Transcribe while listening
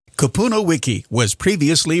KupunaWiki was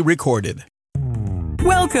previously recorded.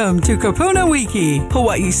 Welcome to KupunaWiki,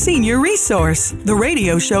 Hawaii's senior resource, the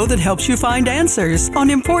radio show that helps you find answers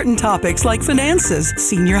on important topics like finances,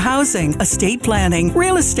 senior housing, estate planning,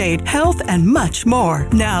 real estate, health, and much more.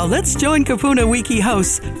 Now, let's join KupunaWiki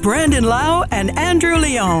hosts Brandon Lau and Andrew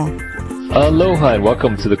Leon. Aloha and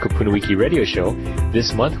welcome to the KupunaWiki radio show.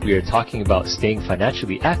 This month we are talking about staying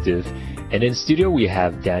financially active, and in studio we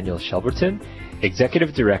have Daniel Shelverton,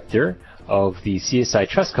 Executive Director of the CSI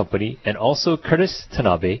Trust Company, and also Curtis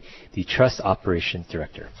Tanabe, the Trust Operations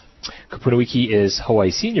Director. KupunaWiki is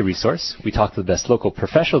Hawaii's senior resource. We talk to the best local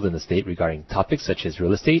professionals in the state regarding topics such as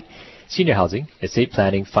real estate, senior housing, estate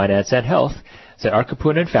planning, finance, and health, so that our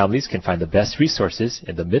Kupunan families can find the best resources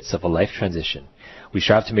in the midst of a life transition. We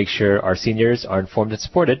strive to make sure our seniors are informed and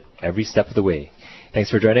supported every step of the way. Thanks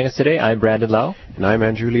for joining us today. I'm Brandon Lau. And I'm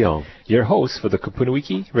Andrew Leon, your host for the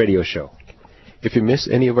KupunaWiki radio show. If you miss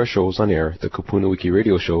any of our shows on air, the KupunaWiki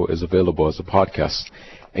radio show is available as a podcast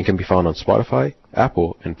and can be found on Spotify,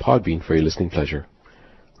 Apple, and Podbean for your listening pleasure.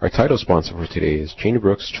 Our title sponsor for today is Cheney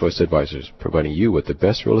Brooks Choice Advisors, providing you with the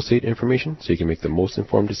best real estate information so you can make the most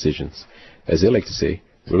informed decisions. As they like to say,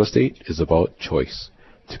 real estate is about choice.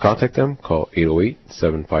 To contact them, call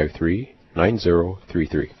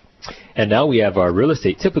 808-753-9033. And now we have our real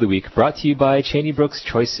estate tip of the week, brought to you by Cheney Brooks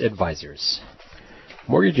Choice Advisors.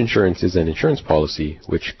 Mortgage insurance is an insurance policy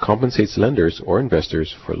which compensates lenders or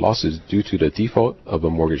investors for losses due to the default of a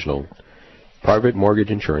mortgage loan. Private mortgage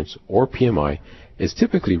insurance, or PMI, is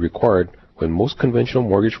typically required with most conventional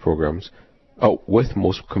mortgage programs, when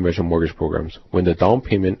the down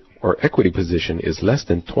payment or equity position is less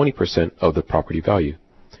than 20% of the property value.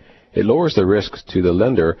 It lowers the risk to the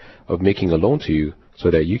lender of making a loan to you so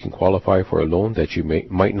that you can qualify for a loan that you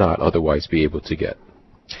might not otherwise be able to get.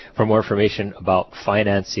 For more information about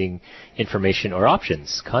financing information or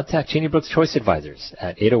options, contact Cheney Brooks Choice Advisors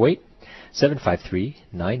at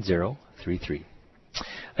 808-753-9033.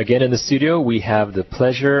 Again, in the studio, we have the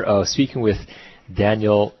pleasure of speaking with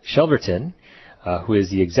Daniel Shelverton, who is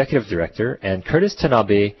the Executive Director, and Curtis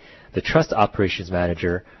Tanabe, the Trust Operations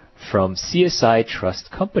Manager from CSI Trust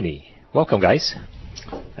Company. Welcome, guys.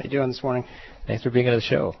 How you doing this morning? Thanks for being on the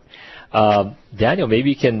show. Daniel, maybe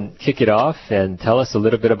you can kick it off and tell us a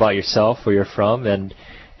little bit about yourself, where you're from, and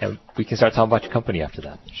we can start talking about your company after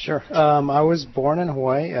that. Sure. I was born in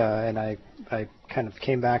Hawaii, and I kind of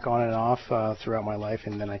came back on and off throughout my life,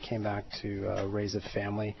 and then I came back to raise a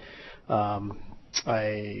family.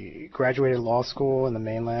 I graduated law school in the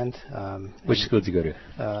mainland. Which school did you go to?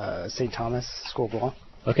 St. Thomas School of Law.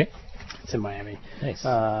 Okay. It's in Miami. Nice.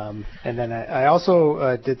 And then I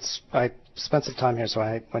also I spent some time here, so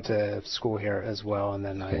I went to school here as well, and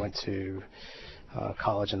then I went to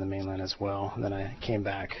college in the mainland as well. And then I came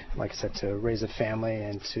back, like I said, to raise a family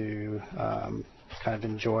and to kind of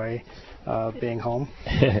enjoy being home.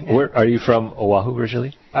 Where are you from? Oahu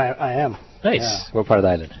originally? I am. Nice. Yeah. What part of the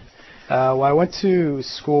island? Well, I went to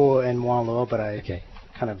school in Moanalua, but I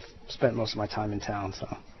kind of spent most of my time in town. So.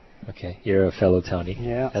 Okay, you're a fellow townie.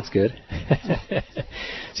 Yeah. That's good.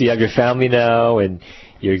 So you have your family now, and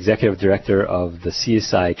you're Executive Director of the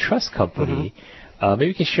CSI Trust Company. Mm-hmm. Maybe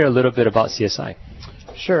you can share a little bit about CSI.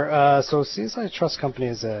 Sure. So CSI Trust Company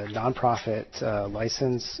is a nonprofit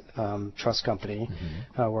licensed trust company.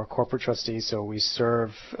 Mm-hmm. We're a corporate trustee, so we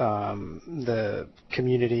serve the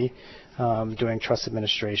community doing trust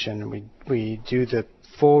administration. We do the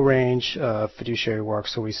full range of fiduciary work,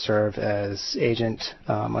 so we serve as agent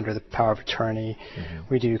under the power of attorney. Mm-hmm.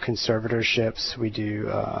 We do conservatorships, we do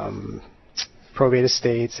probate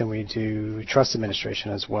estates, and we do trust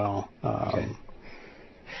administration as well.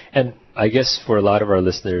 And I guess for a lot of our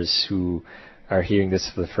listeners who are hearing this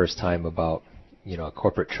for the first time about, a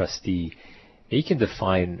corporate trustee, you can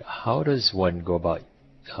define, how does one go about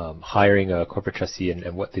hiring a corporate trustee,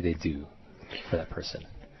 and what do they do for that person?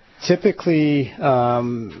 Typically,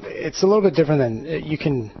 it's a little bit different than you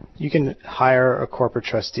can hire a corporate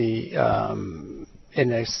trustee in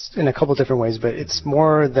a couple different ways, but it's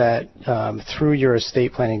more that through your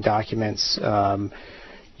estate planning documents,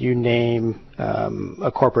 you name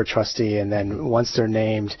a corporate trustee, and then once they're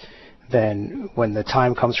named, then when the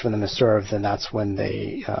time comes for them to serve, then that's when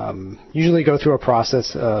they usually go through a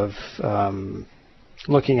process of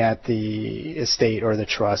looking at the estate or the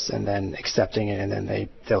trust and then accepting it, and then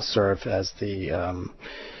they'll serve as the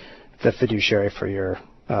fiduciary for your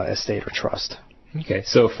estate or trust. Okay,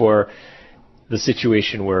 so for the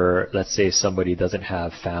situation where, let's say, somebody doesn't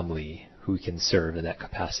have family who can serve in that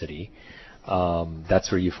capacity,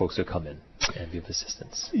 that's where you folks would come in and give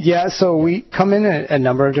assistance. Yeah, so we come in a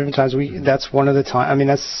number of different times. That's one of the time. I mean,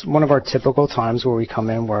 that's one of our typical times where we come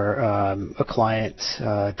in where a client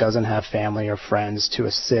doesn't have family or friends to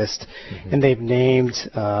assist, and they've named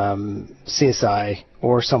CSI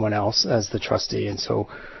or someone else as the trustee, and so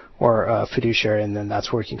or fiduciary, and then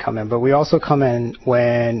that's where we can come in. But we also come in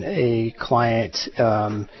when a client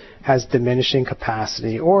has diminishing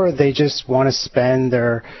capacity, or they just want to spend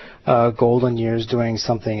their golden years doing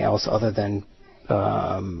something else other than,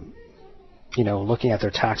 looking at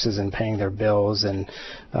their taxes and paying their bills, and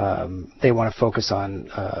they want to focus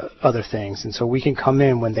on other things. And so we can come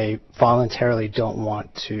in when they voluntarily don't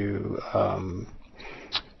want to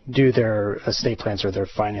do their estate plans or their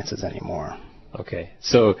finances anymore. Okay.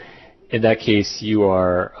 So in that case, you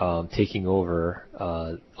are taking over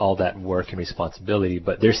all that work and responsibility,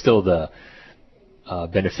 but they're still the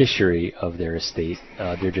beneficiary of their estate.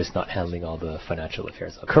 They're just not handling all the financial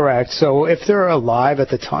affairs of it. Correct. So if they're alive at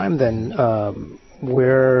the time, then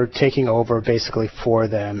we're taking over basically for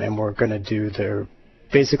them, and we're going to do their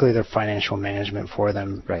financial management for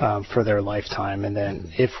them for their lifetime. And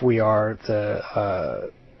then if we are the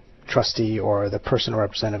trustee or the person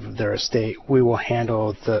representative of their estate, we will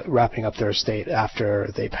handle the wrapping up their estate after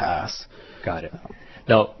they pass. Got it.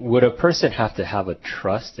 Now, would a person have to have a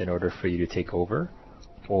trust in order for you to take over,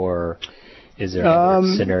 or is there a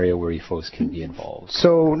scenario where you folks can be involved?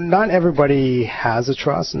 So not everybody has a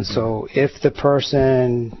trust, and so if the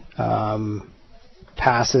person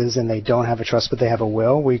passes and they don't have a trust but they have a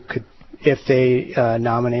will, we could, if they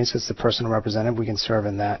nominate us as the personal representative, we can serve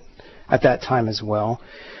in that at that time as well.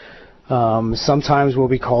 Sometimes we'll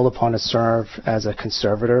be called upon to serve as a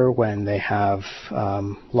conservator when they have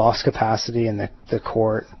lost capacity in the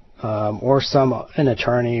court, or an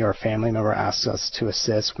attorney or family member asks us to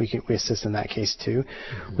assist. We assist in that case too.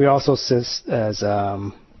 We also assist as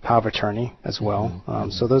power of attorney as well.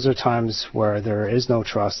 So those are times where there is no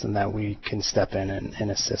trust and that we can step in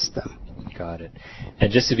and assist them. Got it.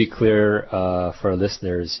 And just to be clear for our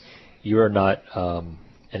listeners, you are not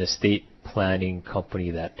an estate planning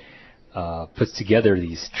company that puts together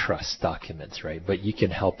these trust documents, right? But you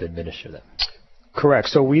can help administer them. Correct.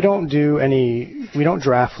 So we don't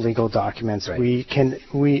draft legal documents. Right.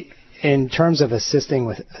 In terms of assisting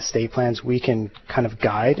with estate plans, we can kind of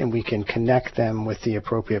guide and we can connect them with the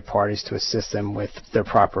appropriate parties to assist them with their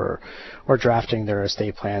proper, or drafting their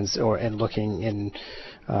estate plans, and looking in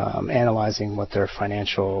analyzing what their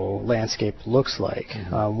financial landscape looks like.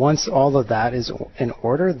 Once all of that is in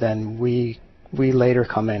order, then we later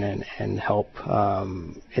come in and help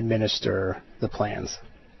administer the plans.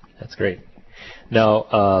 That's great.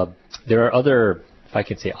 Now, there are other, if I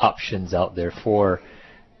can say, options out there for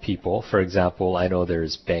people. For example, I know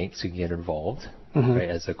there's banks who can get involved, right,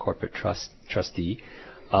 as a corporate trustee.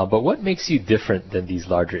 But what makes you different than these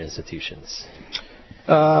larger institutions?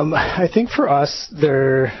 I think for us,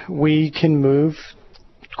 we can move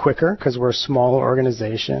quicker because we're a smaller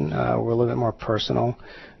organization. We're a little bit more personal.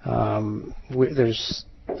 I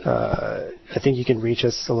think you can reach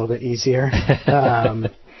us a little bit easier.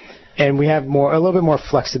 And we have a little bit more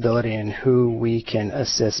flexibility in who we can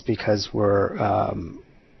assist because we're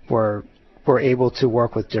able to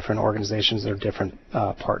work with different organizations or different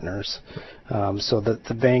partners. So that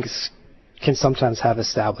the banks can sometimes have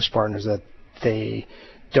established partners that they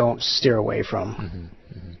don't steer away from.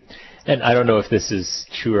 And I don't know if this is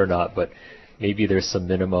true or not, but maybe there's some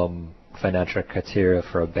minimum financial criteria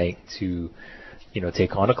for a bank to,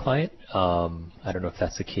 take on a client. I don't know if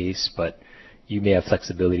that's the case, but you may have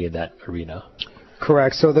flexibility in that arena.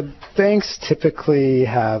 Correct. So the banks typically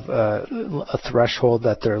have a threshold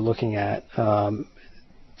that they're looking at.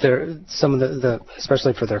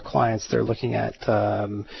 Especially for their clients, they're looking at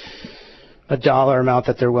a dollar amount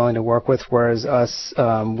that they're willing to work with, whereas us,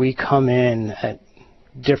 we come in at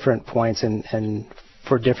different points and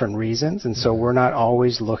for different reasons, and so we're not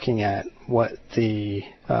always looking at what the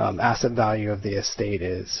asset value of the estate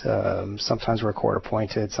is. Sometimes we're court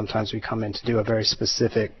appointed, sometimes we come in to do a very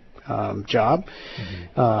specific job,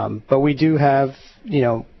 but we do have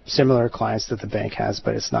similar clients that the bank has,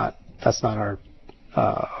 but that's not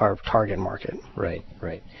our target market. Right.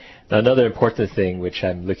 Now, another important thing which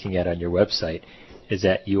I'm looking at on your website is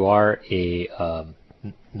that you are a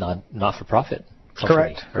not-for-profit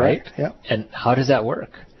company, correct, right? Yeah. And how does that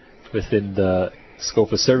work within the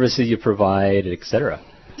scope of services you provide, et cetera?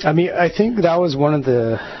 I mean, I think that was one of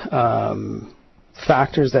the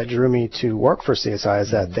factors that drew me to work for CSI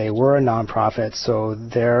is that they were a nonprofit, so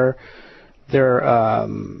their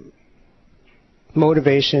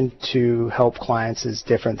motivation to help clients is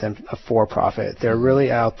different than a for-profit. They're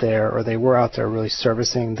really out there, or they were out there, really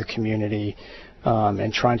servicing the community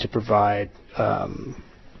and trying to provide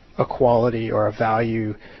a quality or a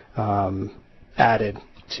value added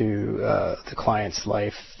to the client's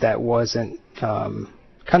life that wasn't kind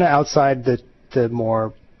of outside the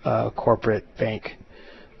more corporate bank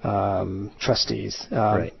trustees.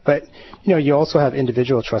 Right. But you also have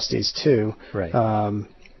individual trustees too. Right.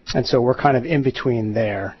 And so we're kind of in between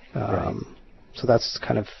there. Right. So that's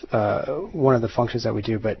kind of one of the functions that we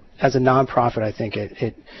do. But as a nonprofit, I think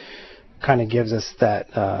it kind of gives us that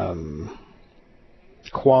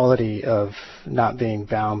quality of not being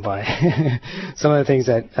bound by some of the things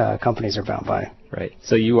that companies are bound by. Right.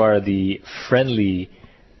 So you are the friendly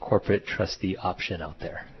corporate trustee option out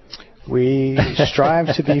there. We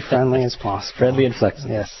strive to be friendly as possible. Friendly and flexible.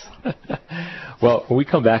 Yes. Well, when we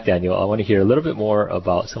come back, Daniel, I want to hear a little bit more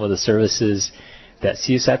about some of the services that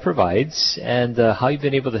CSI provides and how you've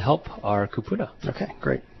been able to help our kupuna. Okay,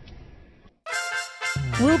 great.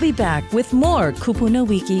 We'll be back with more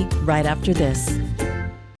KupunaWiki right after this.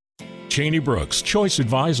 Cheney Brooks Choice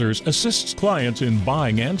Advisors assists clients in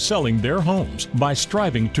buying and selling their homes by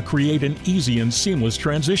striving to create an easy and seamless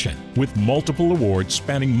transition. With multiple awards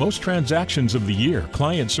spanning most transactions of the year,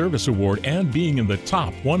 Client Service Award, and being in the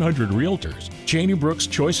top 100 realtors, Cheney Brooks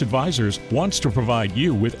Choice Advisors wants to provide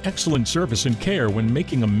you with excellent service and care when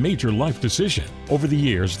making a major life decision. Over the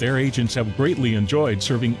years, their agents have greatly enjoyed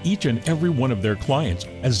serving each and every one of their clients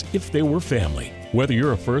as if they were family. Whether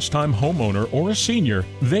you're a first-time homeowner or a senior,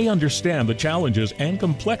 they understand the challenges and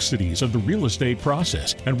complexities of the real estate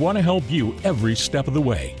process and want to help you every step of the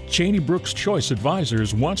way. Cheney Brooks Choice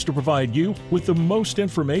Advisors wants to provide you with the most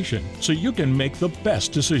information so you can make the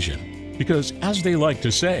best decision. Because, as they like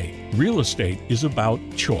to say, real estate is about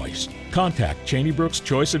choice. Contact Cheney Brooks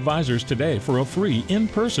Choice Advisors today for a free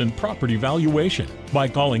in-person property valuation by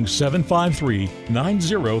calling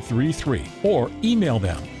 753-9033 or email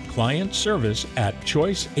them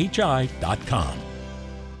clientservice@choicehi.com.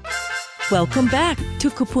 Welcome back to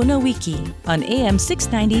KupunaWiki on AM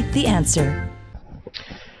 690 The Answer.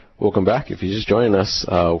 Welcome back. If you're just joining us,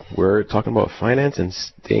 we're talking about finance and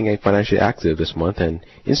staying financially active this month. And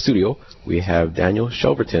in studio, we have Daniel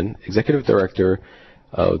Shelverton, Executive Director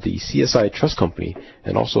of the CSI Trust Company,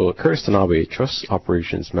 and also Curtis Tanabe, Trust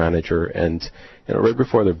Operations Manager. And right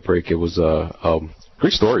before the break, it was a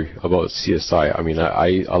great story about CSI. I mean,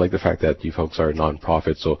 I like the fact that you folks are a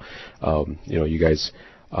nonprofit, so you guys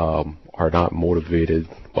are not motivated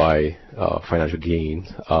by financial gain.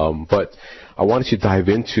 But I wanted to dive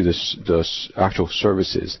into the actual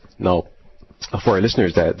services. Now, for our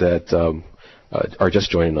listeners that are just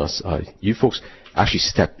joining us, you folks actually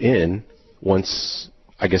step in once,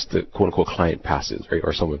 I guess, the quote-unquote client passes, right,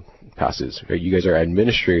 or someone passes. Right? You guys are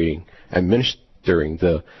administering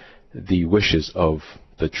the wishes of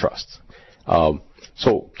the trust.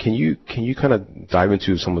 So can you kind of dive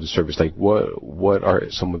into some of the service? Like what are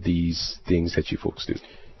some of these things that you folks do?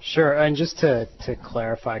 Sure, and just to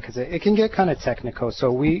clarify, because it can get kind of technical,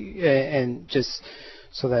 so just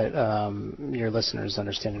so that your listeners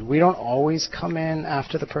understand it, we don't always come in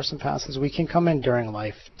after the person passes. We can come in during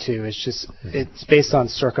life too. It's just it's based on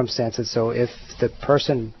circumstances. So if the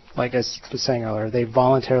person, like I was saying earlier, they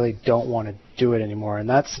voluntarily don't want to do it anymore, and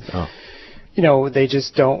that's they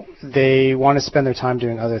just don't. They want to spend their time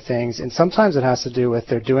doing other things, and sometimes it has to do with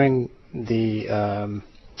they're doing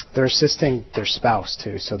they're assisting their spouse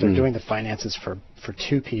too. So they're doing the finances for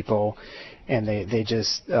two people, and they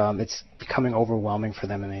just it's becoming overwhelming for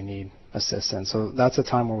them, and they need assistance. So that's a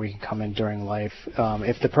time where we can come in during life.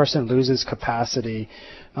 If the person loses capacity,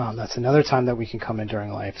 that's another time that we can come in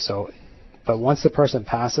during life. But once the person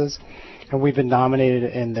passes, and we've been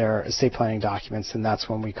nominated in their estate planning documents, and that's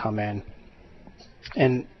when we come in.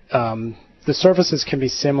 And the services can be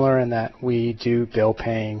similar in that we do bill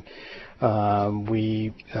paying.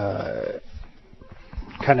 We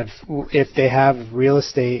kind of, if they have real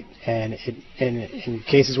estate and in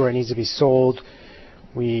cases where it needs to be sold,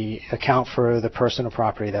 we account for the personal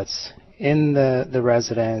property that's in the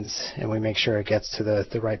residence, and we make sure it gets to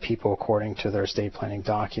the right people according to their estate planning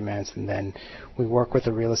documents. And then we work with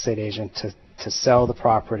the real estate agent to sell the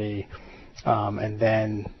property, and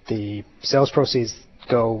then the sales proceeds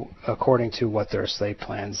go according to what their estate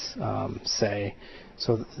plans say.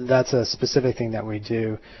 So that's a specific thing that we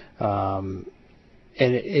do. And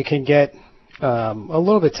it can get a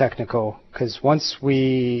little bit technical, because once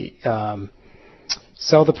we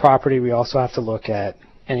sell the property, we also have to look at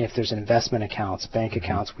any, if there's investment accounts, bank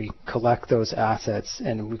accounts, we collect those assets,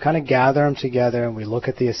 and we kind of gather them together, and we look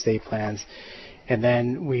at the estate plans, and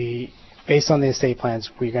then we based on the estate plans,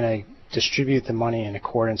 we're going to distribute the money in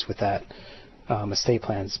accordance with that estate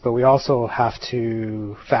plans. But we also have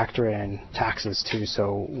to factor in taxes too.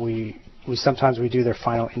 So we sometimes we do their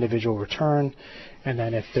final individual return, and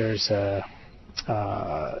then if there's a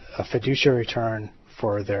fiduciary return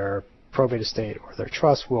for their probate estate or their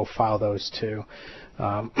trust, we'll file those too.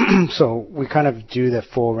 So we kind of do the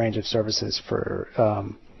full range of services for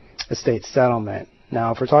estate settlement.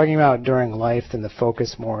 Now, if we're talking about during life, then the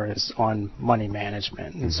focus more is on money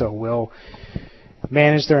management. And so we'll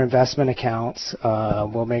manage their investment accounts.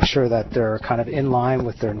 We'll make sure that they're kind of in line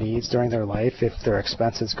with their needs during their life. If their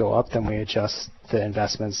expenses go up, then we adjust the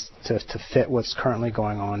investments to fit what's currently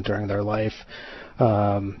going on during their life.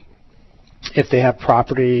 If they have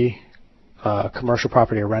property, commercial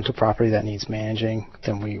property or rental property that needs managing,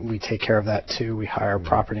 then we take care of that too. We hire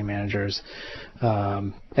property managers.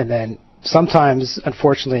 And then sometimes,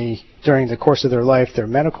 unfortunately, during the course of their life, their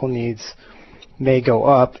medical needs may go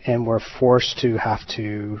up, and we're forced to have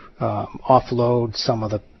to offload some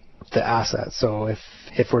of the assets. So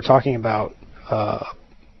if we're talking about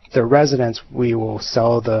their residence, we will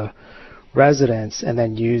sell the residence and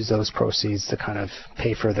then use those proceeds to kind of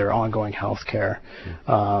pay for their ongoing health care.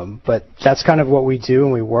 But that's kind of what we do,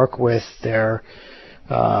 and we work with their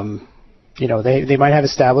they might have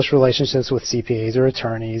established relationships with CPAs or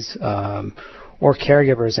attorneys or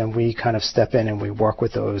caregivers, and we kind of step in and we work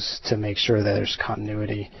with those to make sure that there's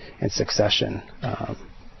continuity and succession.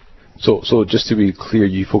 So just to be clear,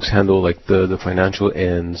 you folks handle like the financial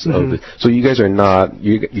ends of it. So you guys are not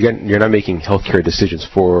you're not making healthcare decisions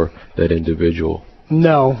for that individual.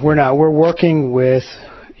 No, we're not. We're working with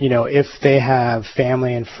if they have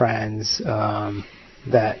family and friends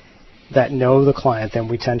that know the client, then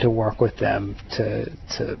we tend to work with them to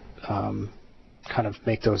kind of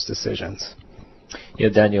make those decisions.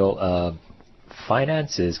 Daniel,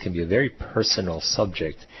 finances can be a very personal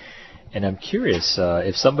subject, and I'm curious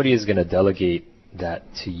if somebody is going to delegate that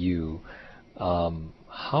to you,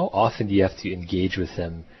 how often do you have to engage with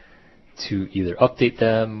them to either update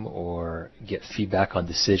them or get feedback on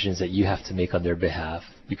decisions that you have to make on their behalf?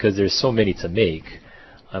 Because there's so many to make.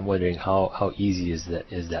 I'm wondering how easy is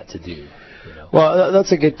that to do? Well,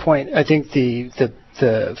 that's a good point. I think the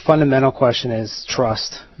fundamental question is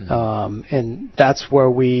trust, and that's where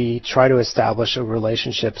we try to establish a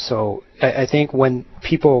relationship. So I think when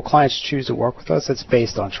clients choose to work with us, it's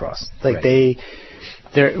based on trust. Like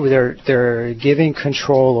they're giving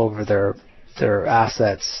control over their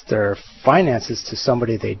assets, their finances to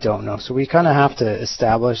somebody they don't know. So we kind of have to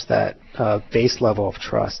establish that base level of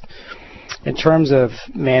trust. In terms of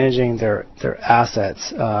managing their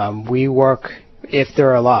assets, we work, if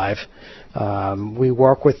they're alive, we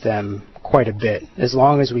work with them quite a bit, as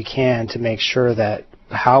long as we can, to make sure that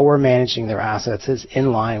how we're managing their assets is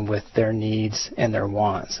in line with their needs and their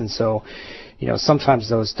wants. And so, sometimes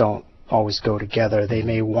those don't always go together. They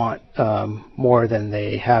may want more than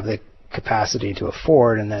they have the capacity to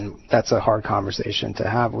afford, and then that's a hard conversation to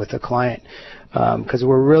have with a client, because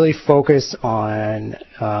we're really focused on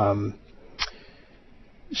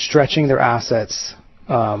stretching their assets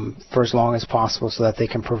for as long as possible so that they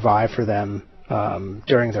can provide for them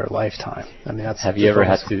during their lifetime. I mean, have you ever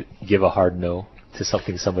had to give a hard no to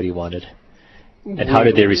something somebody wanted? And how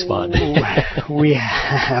did they respond? We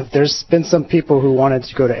have. There's been some people who wanted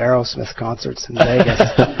to go to Aerosmith concerts in Vegas.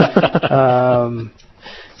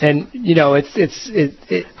 And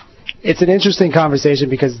it's an interesting conversation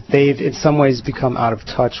because they've in some ways become out of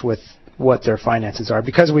touch with what their finances are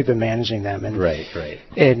because we've been managing them. And right.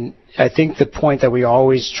 And I think the point that we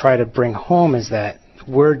always try to bring home is that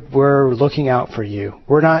we're looking out for you.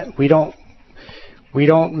 We don't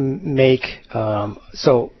make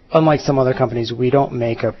so unlike some other companies, we don't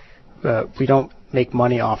make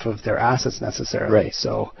money off of their assets necessarily. Right.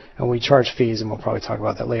 So, and we charge fees, and we'll probably talk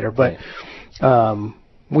about that later. But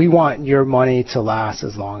we want your money to last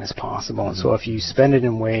as long as possible. And so if you spend it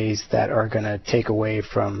in ways that are going to take away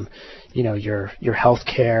from, your health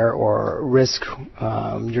care or risk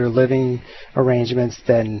your living arrangements,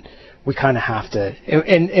 then we kind of have to.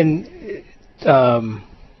 And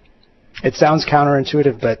it sounds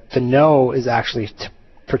counterintuitive, but the no is actually to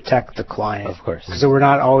protect the client. Of course. So we're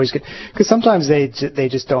not always good, because sometimes they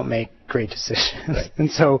just don't make great decisions. Right.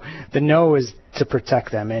 And so the no is to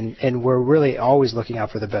protect them, and we're really always looking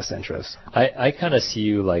out for the best interest. I kind of see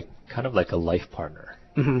you like a life partner,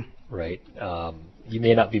 right? You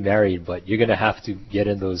may not be married, but you're going to have to get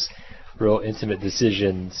in those real intimate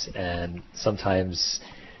decisions and sometimes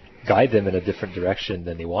guide them in a different direction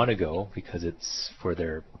than they want to go because it's for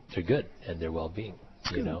their good and their well-being.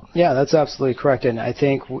 Yeah, that's absolutely correct. And I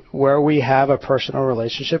think where we have a personal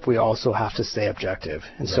relationship, we also have to stay objective.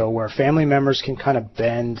 And so where family members can kind of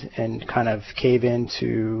bend and kind of cave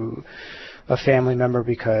into a family member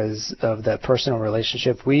because of that personal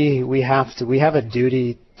relationship, we have a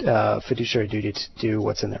duty, fiduciary duty, to do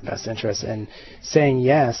what's in their best interest. And saying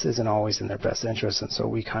yes isn't always in their best interest. And so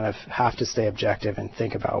we kind of have to stay objective and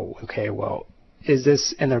think about, okay, well, is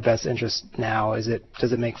this in their best interest now? Does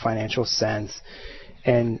it make financial sense?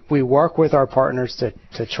 And we work with our partners to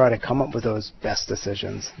try to come up with those best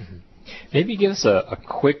decisions. Mm-hmm. Maybe give us a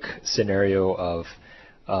quick scenario of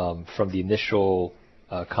from the initial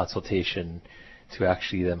consultation to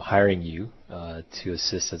actually them hiring you to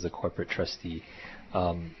assist as a corporate trustee.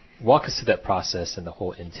 Walk us through that process and the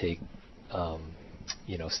whole intake,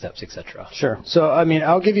 steps, etc. Sure. So, I mean,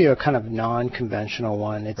 I'll give you a kind of non-conventional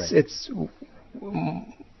one. It's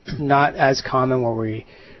not as common where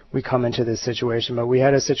we come into this situation, but we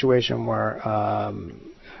had a situation where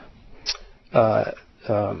a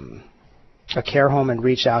care home had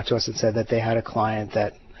reached out to us and said that they had a client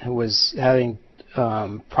that was having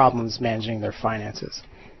problems managing their finances.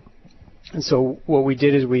 And so what we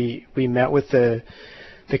did is we met with the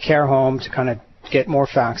care home to kind of get more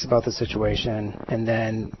facts about the situation, and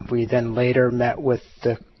then we later met with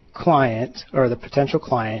the client or the potential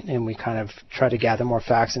client, and we kind of tried to gather more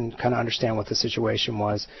facts and kind of understand what the situation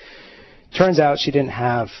was. Turns out she didn't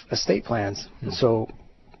have estate plans. Mm-hmm. So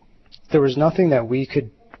there was nothing that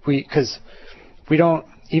because we don't,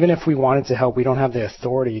 even if we wanted to help, we don't have the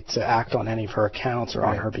authority to act on any of her accounts or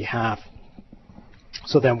on her behalf.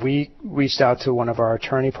 So then we reached out to one of our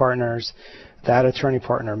attorney partners. That attorney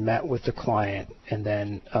partner met with the client and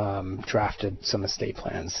then drafted some estate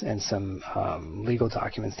plans and some legal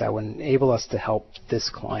documents that would enable us to help this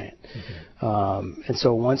client. Mm-hmm. And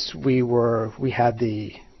so once we had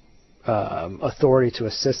the authority to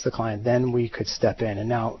assist the client, then we could step in. And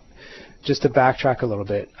now, just to backtrack a little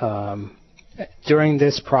bit, during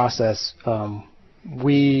this process, when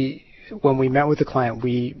we met with the client,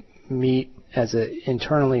 we meet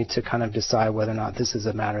internally to kind of decide whether or not this is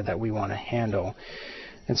a matter that we want to handle.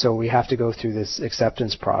 And so we have to go through this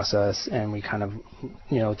acceptance process, and we kind of,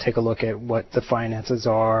 take a look at what the finances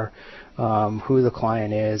are, who the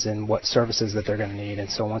client is, and what services that they're going to need. And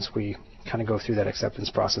so once we kind of go through that acceptance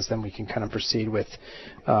process, then we can kind of proceed with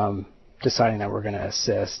deciding that we're going to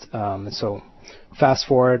assist. And so fast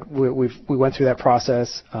forward, we went through that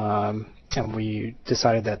process, and we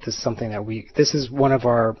decided that this is something that this is one of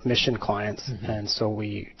our mission clients, mm-hmm. and so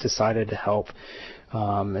we decided to help.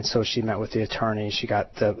 And so she met with the attorney. She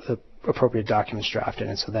got the appropriate documents drafted,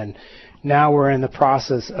 and so then now we're in the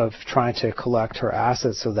process of trying to collect her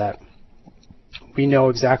assets so that we know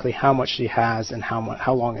exactly how much she has and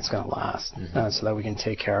how long it's going to last, mm-hmm. So that we can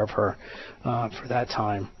take care of her for that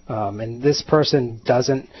time. And this person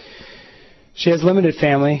she has limited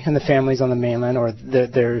family, and the family's on the mainland, or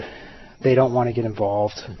they don't want to get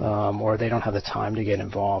involved, or they don't have the time to get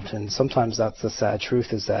involved. And sometimes that's the sad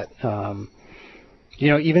truth, is that,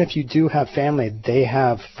 even if you do have family, they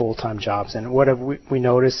have full-time jobs. And what we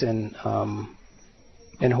notice in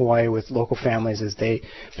Hawaii with local families is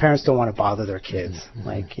parents don't want to bother their kids,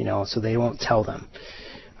 mm-hmm. So they won't tell them.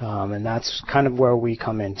 And that's kind of where we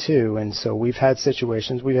come in too. And so we've had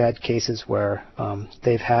cases where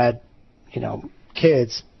they've had,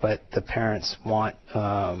 kids, but the parents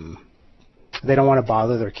they don't want to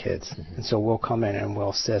bother their kids. Mm-hmm. And so we'll come in and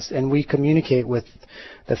we'll assist. And we communicate with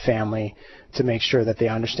the family to make sure that they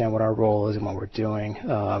understand what our role is and what we're doing.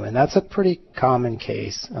 And that's a pretty common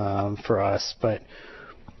case for us. But,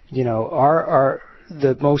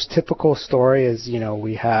 the most typical story is,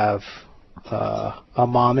 we have a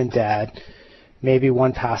mom and dad. Maybe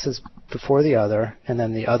one passes before the other, and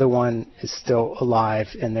then the other one is still alive,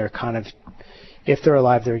 and they're kind of, if they're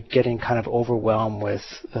alive, they're getting kind of overwhelmed with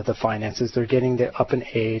the finances. They're getting up in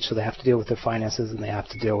age, so they have to deal with their finances, and they have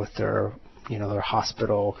to deal with their, their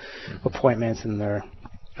hospital mm-hmm. appointments and their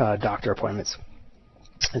doctor appointments.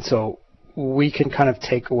 And so we can kind of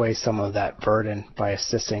take away some of that burden by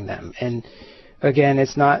assisting them. And again,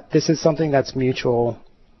 this is something that's mutual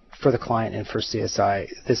for the client and for CSI.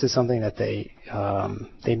 This is something that they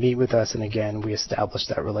meet with us, and again, we establish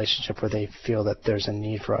that relationship where they feel that there's a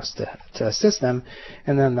need for us to assist them,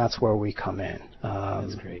 and then that's where we come in.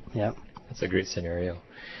 That's great. Yep. That's a great scenario.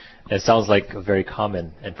 And it sounds like a very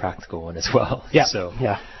common and practical one as well. Yeah. So,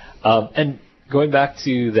 yeah. And going back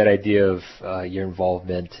to that idea of your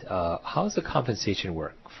involvement, how does the compensation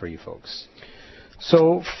work for you folks?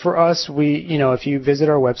 So for us, if you visit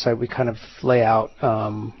our website, we kind of lay out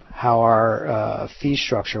how our fee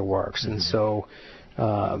structure works. Mm-hmm. And so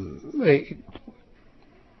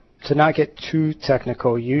to not get too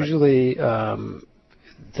technical, usually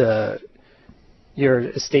your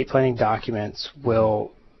estate planning documents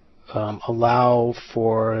will allow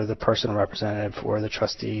for the personal representative or the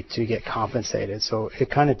trustee to get compensated. So it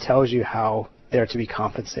kind of tells you how they're to be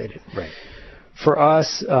compensated. Right. For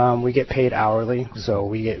us, we get paid hourly, so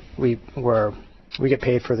we get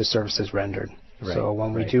paid for the services rendered. Right. So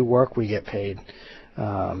when we do work, we get paid,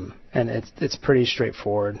 and it's pretty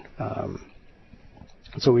straightforward.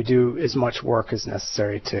 So we do as much work as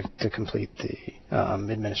necessary to complete the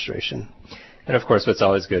administration. And of course, what's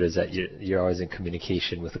always good is that you're always in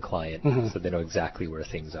communication with the client, so they know exactly where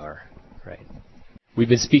things are. Right. We've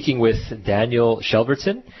been speaking with Daniel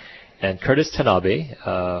Shelverton and Curtis Tanabe,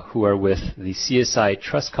 who are with the CSI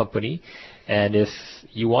Trust Company. And if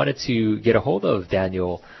you wanted to get a hold of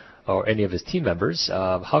Daniel or any of his team members,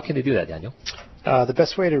 how can they do that, Daniel? The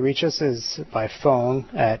best way to reach us is by phone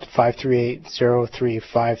at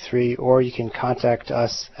 538-0353, or you can contact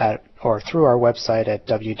us through our website at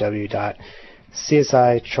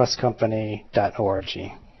www.csitrustcompany.org.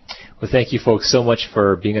 Well, thank you folks so much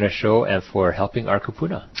for being on our show and for helping our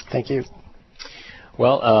kupuna. Thank you.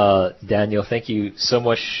 Well, Daniel, thank you so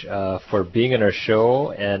much for being on our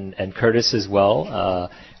show, and Curtis as well.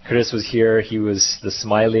 Curtis was here. He was the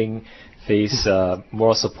smiling face,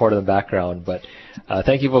 moral support in the background. But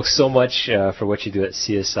thank you folks so much for what you do at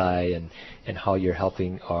CSI and how you're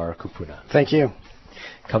helping our kupuna. Thank you.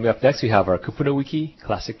 Coming up next, we have our KupunaWiki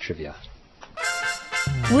Classic Trivia.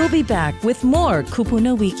 We'll be back with more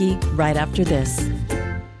KupunaWiki right after this.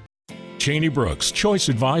 Cheney Brooks Choice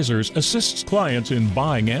Advisors assists clients in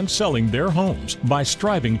buying and selling their homes by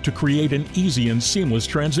striving to create an easy and seamless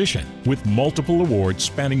transition. With multiple awards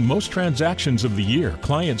spanning most transactions of the year,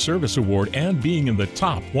 Client Service Award, and being in the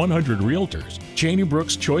top 100 realtors, Cheney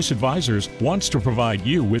Brooks Choice Advisors wants to provide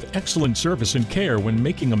you with excellent service and care when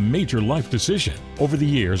making a major life decision. Over the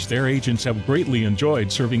years, their agents have greatly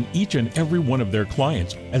enjoyed serving each and every one of their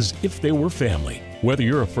clients as if they were family. Whether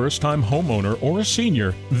you're a first-time homeowner or a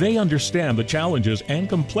senior, they understand the challenges and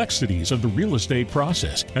complexities of the real estate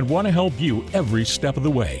process and want to help you every step of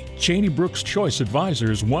the way. Cheney Brooks Choice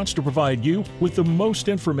Advisors wants to provide you with the most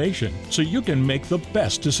information so you can make the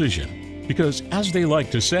best decision. Because, as they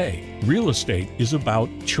like to say, real estate is about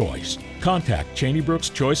choice. Contact Cheney Brooks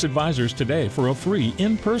Choice Advisors today for a free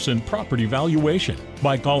in-person property valuation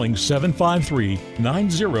by calling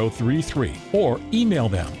 753-9033 or email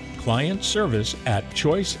them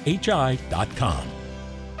clientservice@choicehi.com.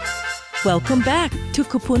 Welcome back to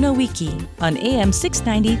KupunaWiki on AM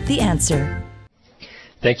 690 The Answer.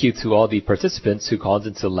 Thank you to all the participants who called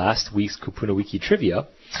into last week's KupunaWiki Trivia.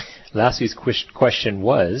 Last week's question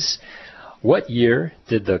was, what year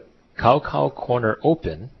did the Cow Corner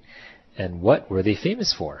open, and what were they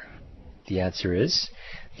famous for? The answer is,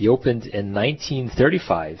 they opened in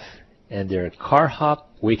 1935, and their car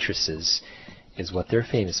hop waitresses is what they're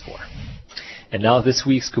famous for. And now this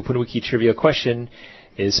week's KupunaWiki Trivia question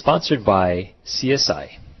is sponsored by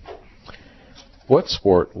CSI. What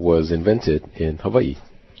sport was invented in Hawaii?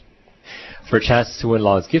 For a chance to win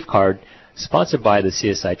Long's gift card, sponsored by the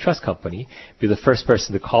CSI Trust Company, be the first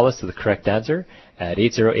person to call us to the correct answer at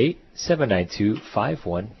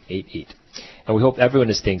 808-792-5188. And we hope everyone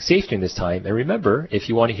is staying safe during this time. And remember, if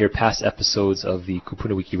you want to hear past episodes of the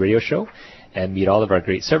KupunaWiki radio show and meet all of our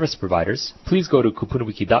great service providers, please go to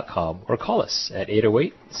KupunaWiki.com or call us at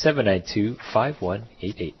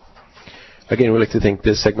 808-792-5188. Again, we'd like to thank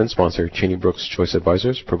this segment sponsor, Cheney Brooks Choice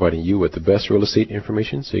Advisors, providing you with the best real estate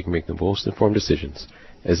information so you can make the most informed decisions.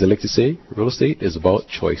 As they like to say, real estate is about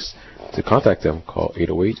choice. To contact them, call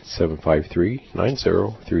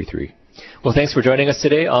 808-753-9033. Well, thanks for joining us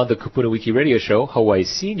today on the KupunaWiki radio show, Hawaii's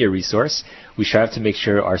senior resource. We strive to make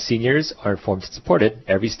sure our seniors are informed and supported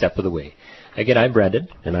every step of the way. Again, I'm Brandon.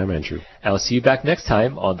 And I'm Andrew. And I'll see you back next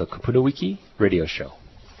time on the KupunaWiki radio show.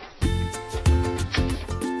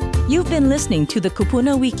 You've been listening to the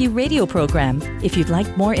KupunaWiki radio program. If you'd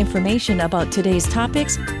like more information about today's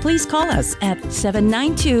topics, please call us at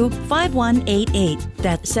 792-5188.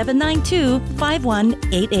 That's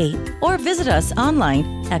 792-5188. Or visit us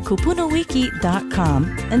online at KupunaWiki.com.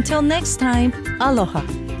 Until next time, aloha.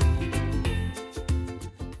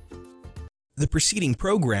 The preceding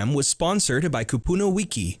program was sponsored by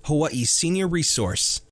KupunaWiki, Hawaii's senior resource.